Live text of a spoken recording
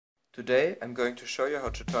Today I'm going to show you how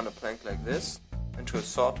to turn a plank like this into a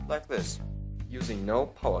sword like this, using no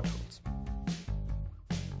power tools.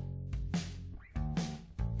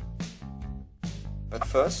 But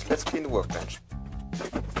first, let's clean the workbench.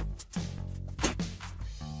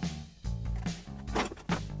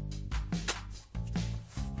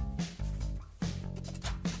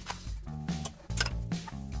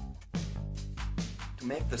 To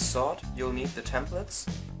make the sword, you'll need the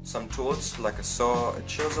templates, some tools like a saw, a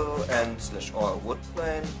chisel or a wood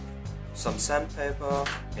plane, some sandpaper,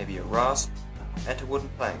 maybe a rasp, and a wooden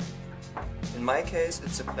plank. In my case,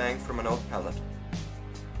 it's a plank from an old pallet.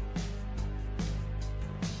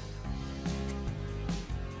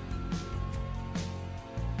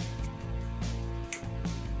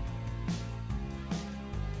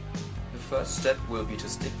 The first step will be to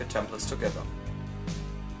stick the templates together.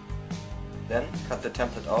 Then cut the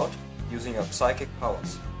template out using your psychic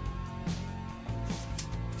powers.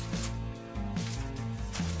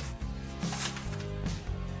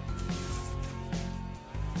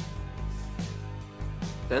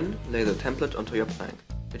 Then lay the template onto your plank.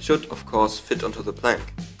 It should of course fit onto the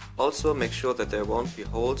plank. Also make sure that there won't be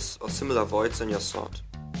holes or similar voids in your sword.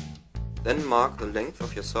 Then mark the length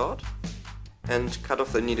of your sword and cut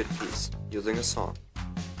off the needed piece using a saw.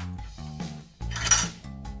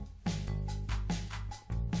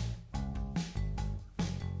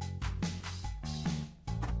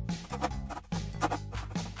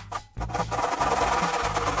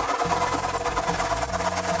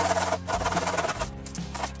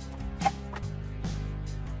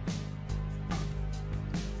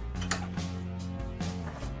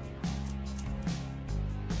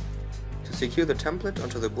 To secure the template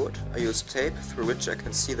onto the wood, I use tape through which I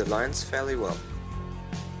can see the lines fairly well.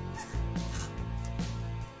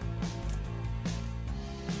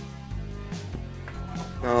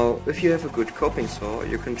 Now, if you have a good coping saw,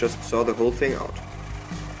 you can just saw the whole thing out.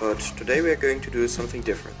 But today we are going to do something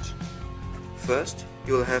different. First,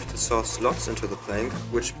 you will have to saw slots into the plank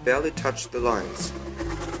which barely touch the lines.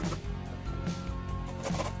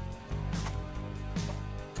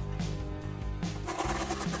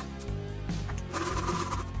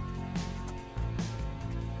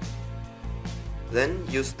 Then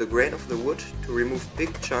use the grain of the wood to remove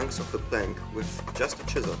big chunks of the plank with just a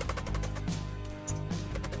chisel.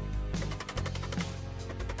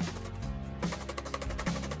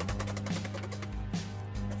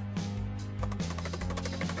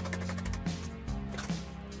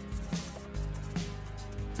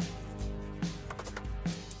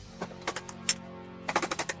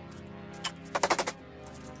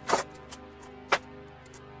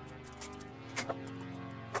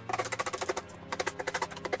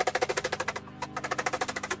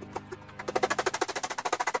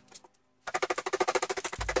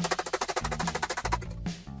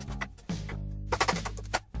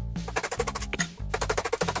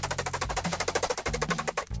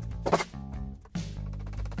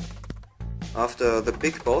 After the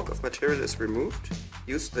big bulk of material is removed,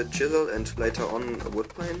 use the chisel and later on a wood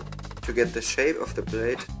plane to get the shape of the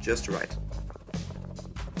blade just right.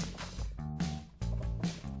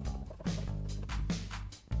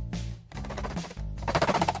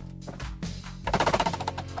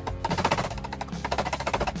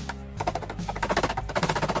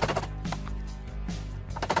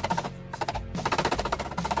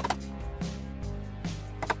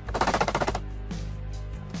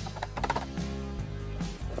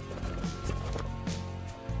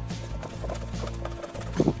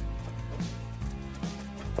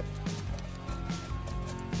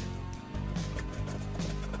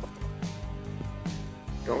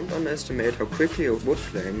 Don't underestimate how quickly a wood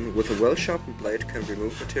plane with a well-sharpened blade can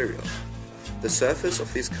remove material. The surface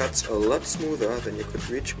of these cuts are a lot smoother than you could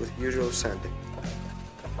reach with usual sanding.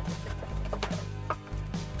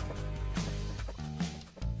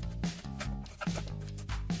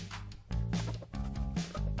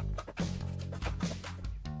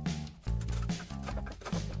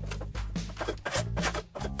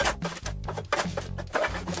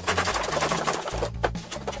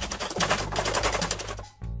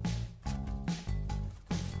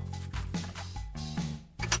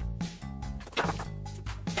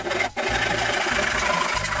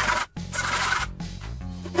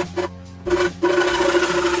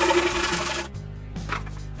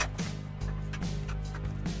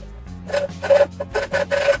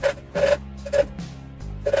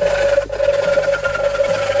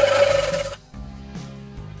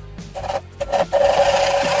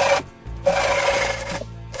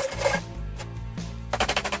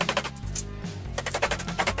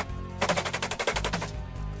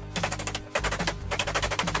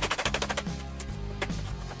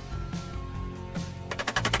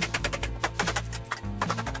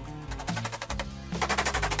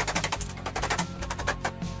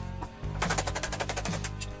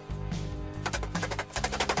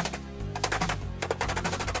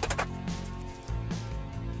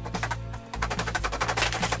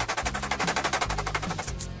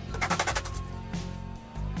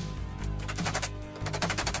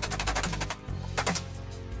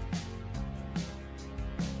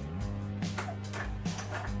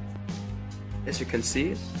 As you can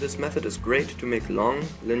see, this method is great to make long,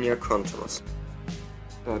 linear contours.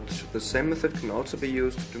 But the same method can also be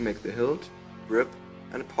used to make the hilt, grip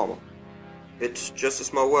and pommel. It's just a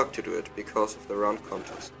small work to do it because of the round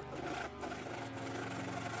contours.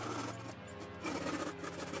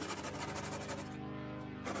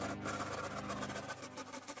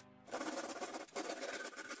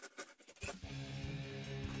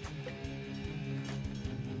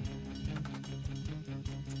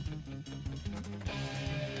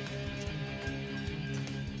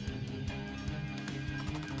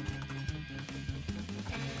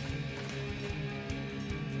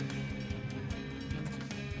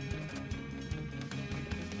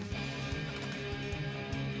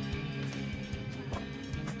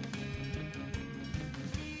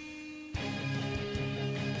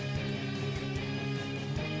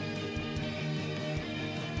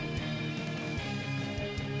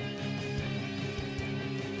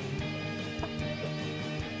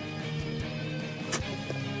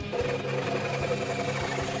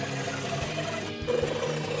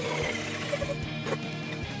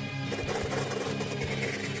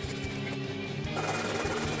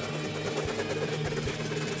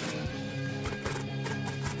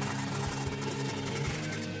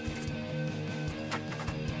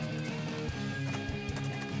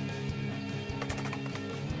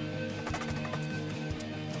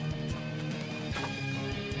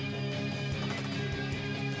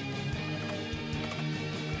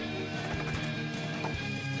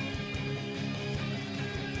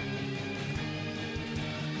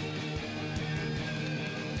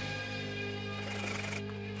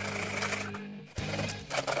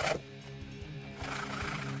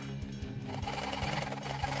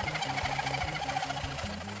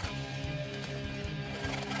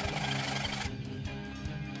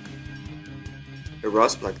 A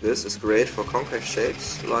rasp like this is great for concave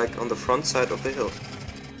shapes, like on the front side of the hilt.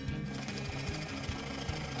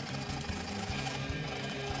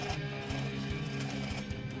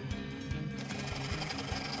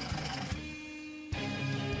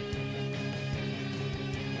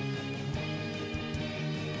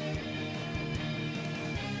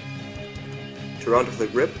 To round off the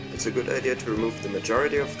grip, it's a good idea to remove the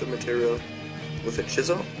majority of the material with a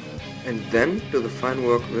chisel and then do the fine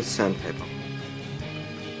work with sandpaper.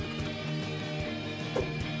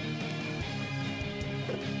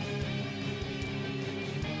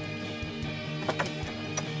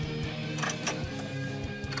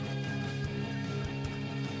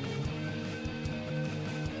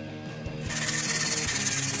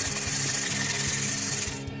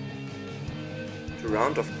 To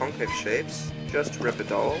round off concave shapes, just wrap a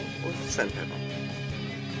dowel with sandpaper.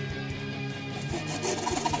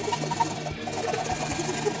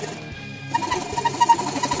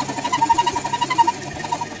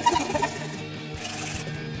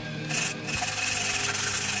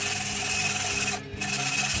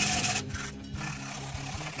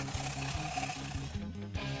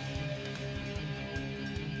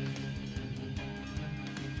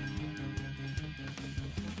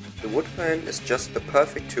 The wood plane is just the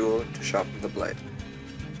perfect tool to sharpen the blade.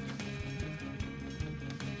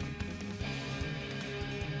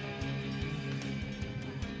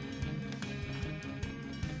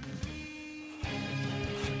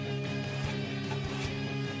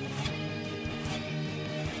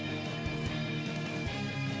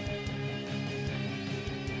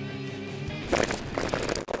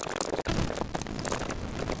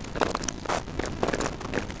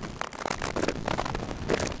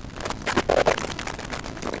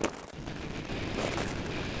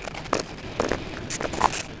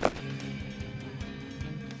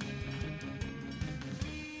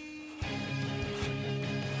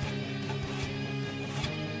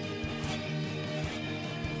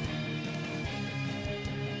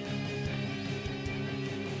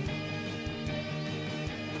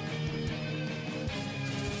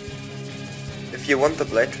 If you want the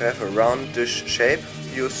blade to have a roundish shape,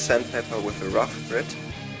 use sandpaper with a rough grit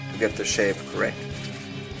to get the shape correct.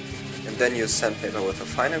 And then use sandpaper with a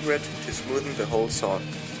finer grit to smoothen the whole sword.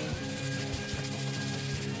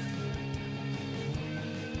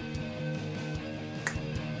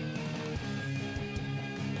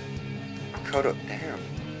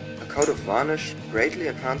 A coat of varnish greatly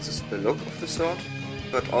enhances the look of the sword,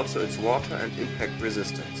 but also its water and impact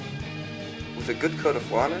resistance. With a good coat of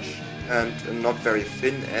varnish and a not very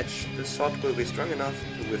thin edge, the sword will be strong enough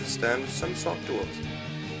to withstand some sword duels.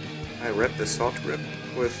 I wrap the sword grip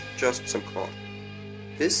with just some cord.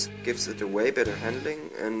 This gives it a way better handling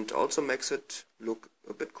and also makes it look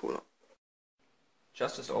a bit cooler.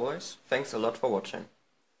 Just as always, thanks a lot for watching.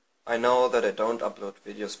 I know that I don't upload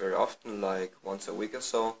videos very often, like once a week or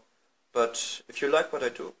so, but if you like what I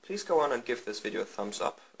do, please go on and give this video a thumbs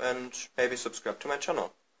up and maybe subscribe to my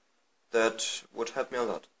channel. That would help me a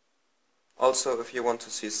lot. Also, if you want to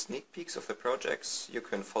see sneak peeks of the projects, you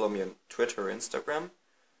can follow me on Twitter or Instagram.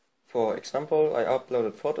 For example, I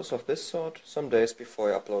uploaded photos of this sort some days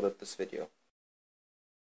before I uploaded this video.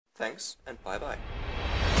 Thanks and bye bye.